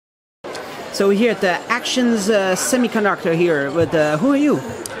So we're here at the Actions Semiconductor here with, who are you?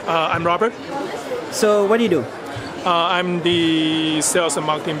 I'm Robert. So what do you do? I'm the Sales and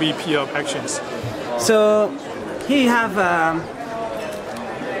Marketing VP of Actions. So here you have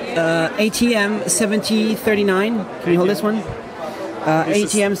ATM7039. Can you hold this one?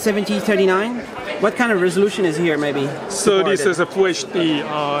 ATM7039. What kind of resolution is here, maybe? So this is a Full HD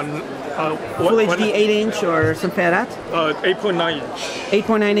Full HD 8-inch or something like that? 8.9 inch.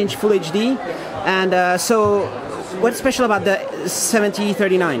 8.9 inch Full HD. And so what's special about the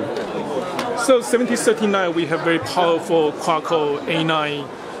 7039? So 7039, we have very powerful quad-core A9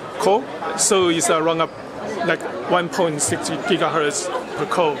 core. So it's around like 1.6 gigahertz per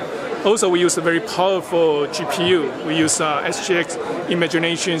core. Also, we use a very powerful GPU. We use SGX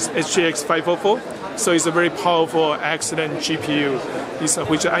Imagination's SGX 544. So it's a very powerful excellent GPU,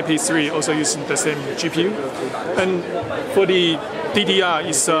 which IP3 also using the same GPU. And for the DDR,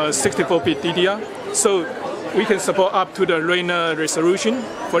 it's a 64-bit DDR. So we can support up to the Retina resolution.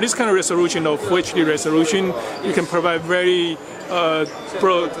 For this kind of resolution or Full HD resolution, you can provide very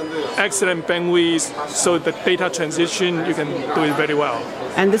broad, excellent bandwidth, so the data transition, you can do it very well.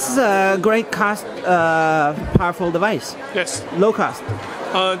 And this is a great cost, powerful device. Yes. Low cost.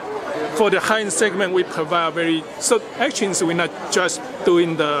 For the high-end segment, we provide so actually we're not just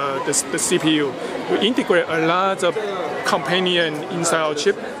doing the CPU. We integrate a lot of companion inside our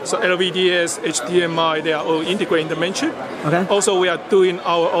chip. So LVDS, HDMI, they are all integrated in the main chip. Okay. Also, we are doing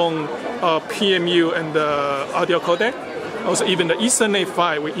our own PMU and audio codec. Also, even the Ethernet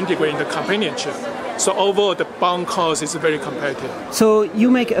PHY, we integrate in the companion chip. So overall, the BOM cost is very competitive. So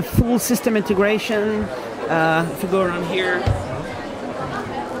you make a full system integration. If you go around here,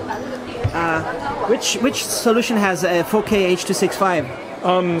 which solution has a 4K H265?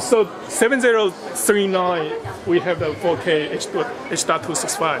 So 7039, we have the 4K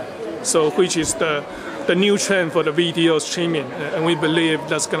H.265. So which is the new trend for the video streaming, and we believe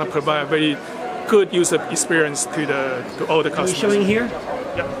that's going to provide very good user experience to all the customers. Are you showing here?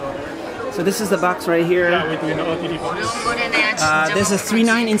 Yeah. So this is the box right here. Yeah, we're doing the OTD box. There's a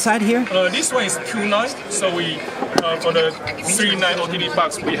 3.9 inside here? This one is 2.9, so we, for the 3.9 OTD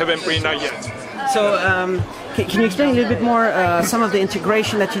box, we haven't bring that yet. So can you explain a little bit more some of the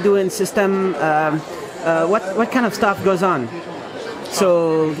integration that you do in system? What kind of stuff goes on?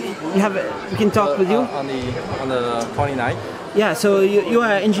 So we can talk with you? On the 29? Yeah, so you are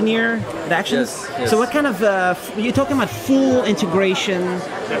an engineer at Actions? Yes. So what kind of, you're talking about full integration.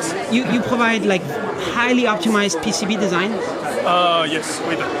 Yes. You provide like highly optimized PCB design? Yes,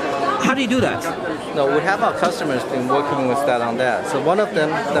 we do. How do you do that? No, we have our customers been working with that on that. So one of the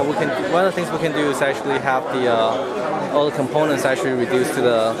things we can do is actually have all the components actually reduced to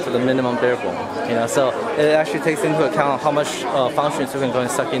the minimum bare bone. You know, so it actually takes into account how much functions you can go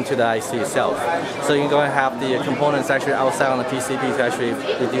and suck into the IC itself. So you can go and have the components actually outside on the PCB to actually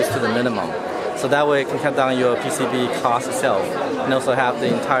reduce to the minimum. So that way it can cut down your PCB cost itself, and also have the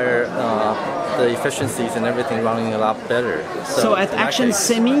entire the efficiencies and everything running a lot better. So at Actions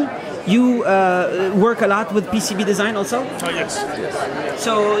Semi, you work a lot with PCB design also? Yes.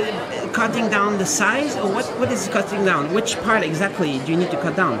 So cutting down the size, or what is cutting down? Which part exactly do you need to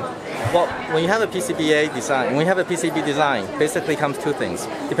cut down? Well, when you have a PCBA design, basically comes two things.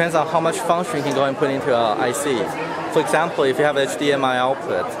 Depends on how much function you can go and put into an IC. For example, if you have HDMI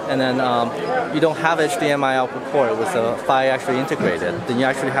output and then you don't have HDMI output port with the PHY actually integrated, then you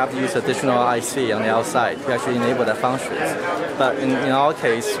actually have to use additional IC on the outside to actually enable that function. But in our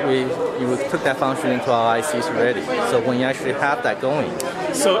case, you took that function into our ICs already. So when you actually have that going.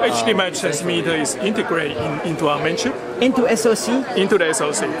 So HDMI transmitter is integrated into our main chip? Into SoC? Into the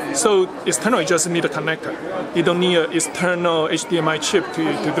SoC. So external, you just need a connector. You don't need an external HDMI chip to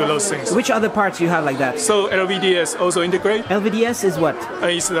do those things. Which other parts you have like that? So LVDS also integrate. LVDS is what?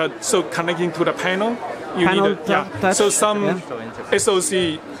 Is so connecting to the panel. You panel need touch? So some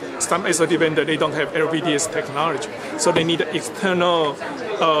SoC, some SoC vendor, they don't have LVDS technology. So they need external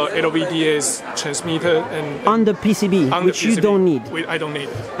LVDS transmitter and on the PCB, which you don't need. I don't need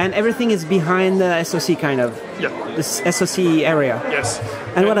it. And everything is behind the SoC kind of. Yeah. This SoC area. Yes.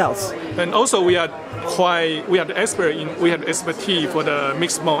 And what else? And also we have expertise for the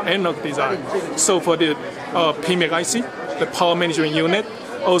mixed mode analog design. So for the PMIC IC, the power management unit,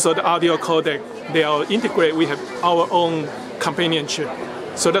 also the audio codec, they are integrated. We have our own companion chip.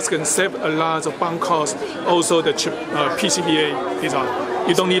 So that's going to save a lot of BOM cost. Also the chip PCBA design.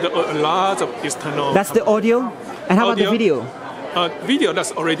 You don't need a lot of external. That's the audio? And how about the video? Video,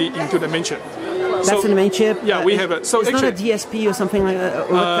 that's already into the main chip. That's in the main chip? Yeah, we have a... So it's actually, not a DSP or something like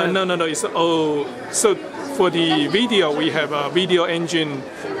that? no. It's all... So for the video, we have a video engine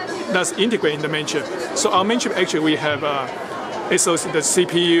that's integrated in the main chip. So our main chip actually we have SoC, the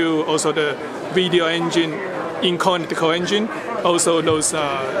CPU, also the video engine, encode and decode engine, also those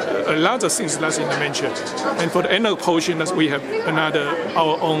a lot of things that's in the main chip. And for the analog portion, that we have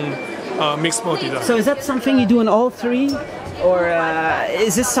our own mixed mode design. So is that something you do in all three? Or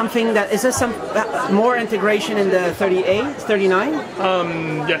is this some more integration in the 38, 39?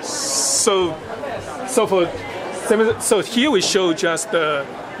 Yes. So here we show just the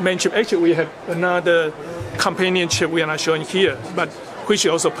main chip. Actually, we have another companion chip we are not showing here, but which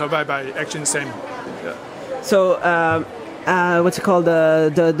is also provided by Actions Semi. Yeah. So what's it called?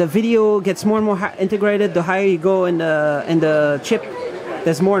 The video gets more and more integrated. The higher you go in the chip,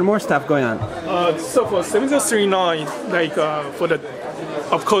 there's more and more stuff going on. So for 7039, like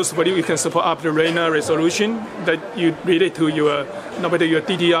of course, you can support up the Retina resolution that you relate to your, no matter your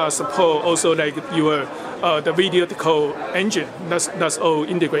DDR support, also like your the video decode engine. That's all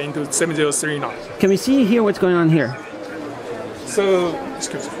integrated into 7039. Can we see here what's going on here? So,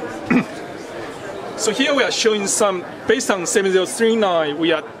 excuse me. So here we are showing some, based on 7039,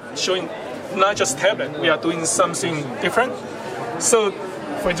 we are showing not just tablet, we are doing something different. So,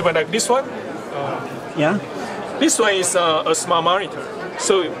 for example, like this one. Yeah. This one is a smart monitor.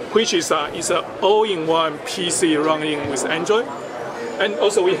 So, which is a all-in-one PC running with Android. And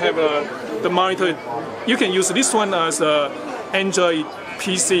also we have the monitor. You can use this one as a Android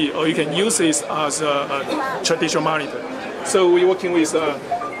PC, or you can use this as a traditional monitor. So we're working with a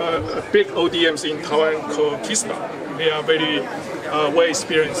big ODMs in Taiwan called Kistar. They are very well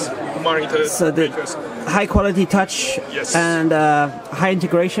experienced monitor so the makers. High quality touch, yes, and high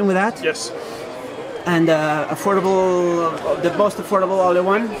integration with that. Yes. And affordable, the most affordable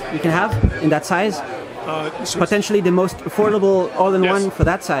all-in-one you can have in that size. Potentially the most affordable all-in-one yes, for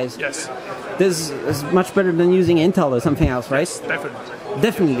that size. Yes. This is much better than using Intel or something else, right? Yes, definitely.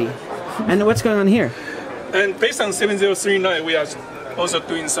 Definitely. And what's going on here? And based on 7039, we are also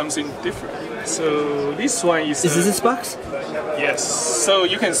doing something different. So this one is... Is this box? Yes. So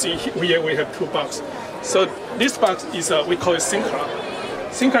you can see here we have two boxes. So this box is, we call it Synchron.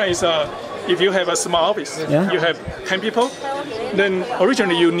 Synchron is, if you have a small office, yeah, you have 10 people, then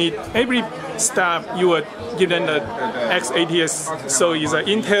originally you need every staff, you would give them the XATS. So it's an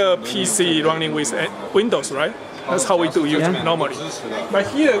Intel PC running with Windows, right? That's how we do usually, normally. But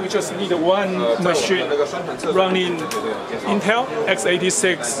here we just need one machine running Intel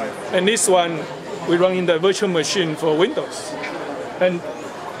x86, and this one we run in the virtual machine for Windows. And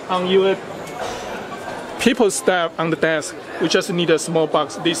on your people staff on the desk, we just need a small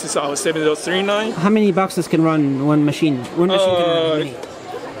box. This is our 7039. How many boxes can run one machine? One machine can run how many?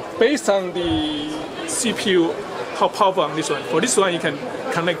 Based on the CPU, how powerful on this one. For this one, you can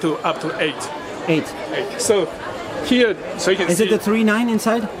connect to up to 8. 8. So here, so you can see. Is it the 39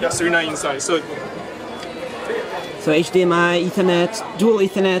 inside? Yeah, 39 inside. So HDMI, Ethernet, dual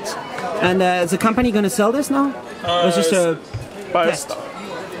Ethernet. And is the company going to sell this now? Or is this a BioStar.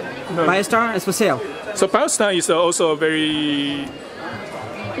 No. BioStar is for sale. So BioStar is also a very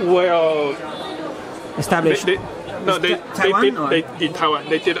well established. Taiwan. They did Taiwan.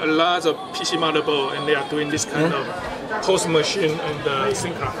 They did a lot of PC motherboard, and they are doing this kind of post machine and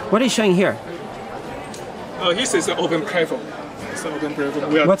synchron. What are you showing here? This is an open platform. It's an open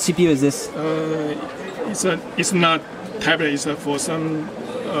platform. What CPU is this? It's not tablet. It's for some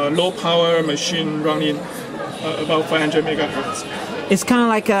low power machine running about 500 megahertz. It's kind of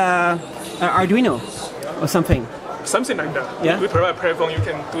like a Arduino or something. Something like that. Yeah. We provide a platform you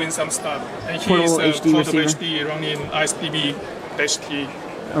can do in some stuff. And here is a portable HD running ISDB-T.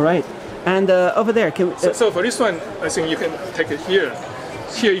 All right. And over there, can so for this one, I think you can take it here.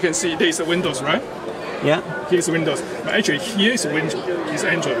 Here you can see there is a Windows, right? Yeah. Here's Windows. But actually here is Windows. It's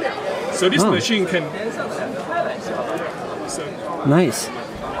Android. So this machine can. So, nice.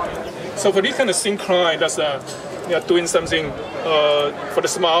 So for this kind of synchron, that's you are doing something for the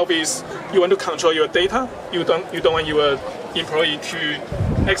small office. You want to control your data. You don't want your employee to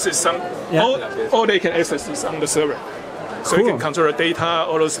access some. Yeah. All they can access is on the server. So you can control the data,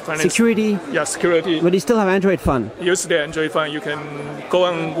 all those finance. Security. Yeah, security. But you still have Android Fun. Use the Android Fun. You can go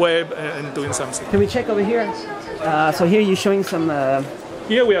on web and doing something. Can we check over here? So here you're showing some.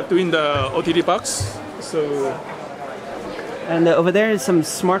 Here we are doing the OTT box. So. And over there is some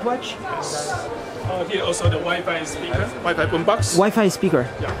smartwatch. Yes. Here also the Wi-Fi speaker, Wi-Fi boombox. Wi-Fi speaker.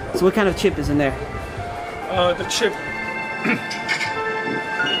 Yeah. So what kind of chip is in there? The chip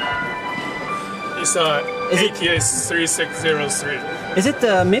is ATM7039. Is it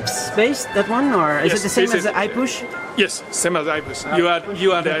the MIPS based, that one, or is it the same as the iPush? Yes, same as iPush. You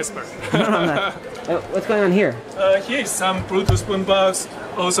are the expert. No, I'm not. What's going on here? Here is some Bluetooth boombox,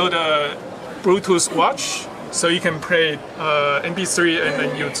 also the Bluetooth watch, so you can play MP3 and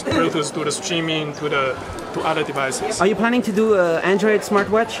then use Bluetooth to the streaming to other devices. Are you planning to do an Android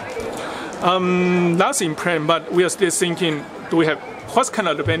smartwatch? That's in plan, but we are still thinking, do we have what kind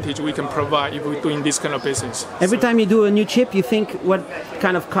of advantage we can provide if we're doing this kind of business? Every time you do a new chip, you think what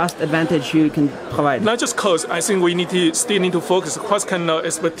kind of cost advantage you can provide? Not just cost. I think we still need to focus what kind of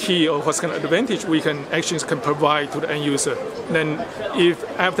expertise or what kind of advantage we can provide to the end user. Then, if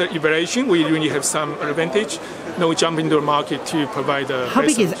after evaluation we really have some advantage, then we jump into the market to provide the. How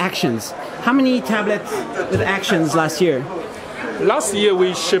big is Actions? How many tablets with Actions last year? Last year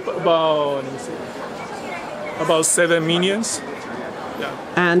we shipped about 7 million. Yeah.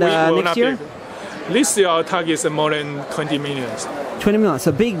 And next year? This year our target is more than 20 million. 20 million,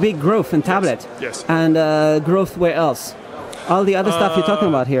 so big growth in tablet. Yes. And growth where else? All the other stuff you're talking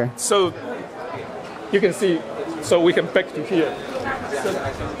about here. So you can see, so we can back to here.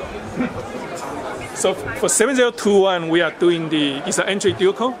 So for 7021, we are doing it's an entry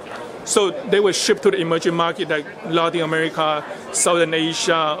dual core. So they will ship to the emerging market like Latin America, Southern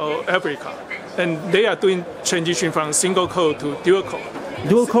Asia, or Africa. And they are doing transition from single core to dual core.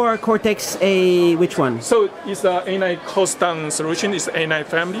 Dual core Cortex-A, which one? So it's the A9 cost down solution. It's the A9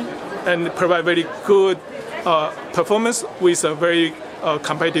 family, and provide very good performance with a very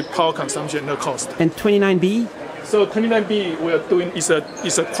competitive power consumption and cost. And 29B? So 29B we are doing is a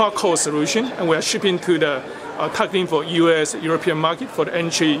quad core solution, and we are shipping to the targeting for US European market for the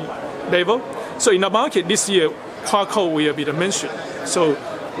entry level. So in the market this year, quad core will be the mainstream. So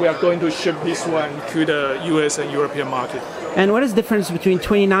we are going to ship this one to the US and European market. And what is the difference between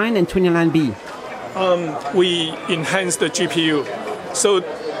 29 and 29B? We enhance the GPU. So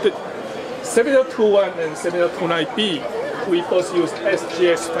the 7021 and 7029B, we both use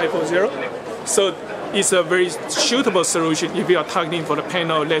SGX 540. So it's a very suitable solution if you are targeting for the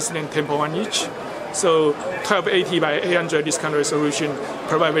panel less than 10.1 inch. So 1280 by 800, this kind of resolution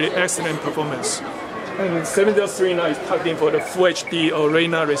provide very excellent performance. And 7039 is targeting for the Full HD or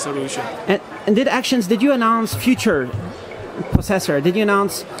Retina resolution. And did you announce future processor? Did you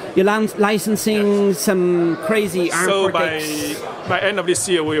announce you're licensing some crazy ARM Cortex? So by end of this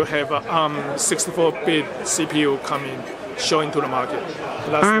year, we will have an ARM 64-bit CPU coming, showing to the market.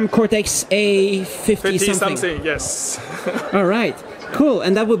 ARM Cortex-A50 something, yes. All right, cool.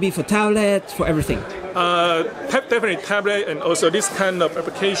 And that will be for tablet, for everything? Definitely tablet, and also this kind of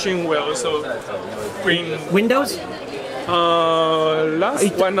application will also bring Windows.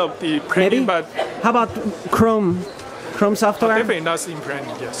 Last one of the planning, but how about Chrome software? Definitely that's in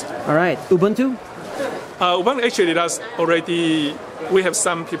planning, yes. All right, Ubuntu. Ubuntu actually that's already. We have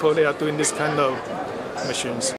some people that are doing this kind of machines.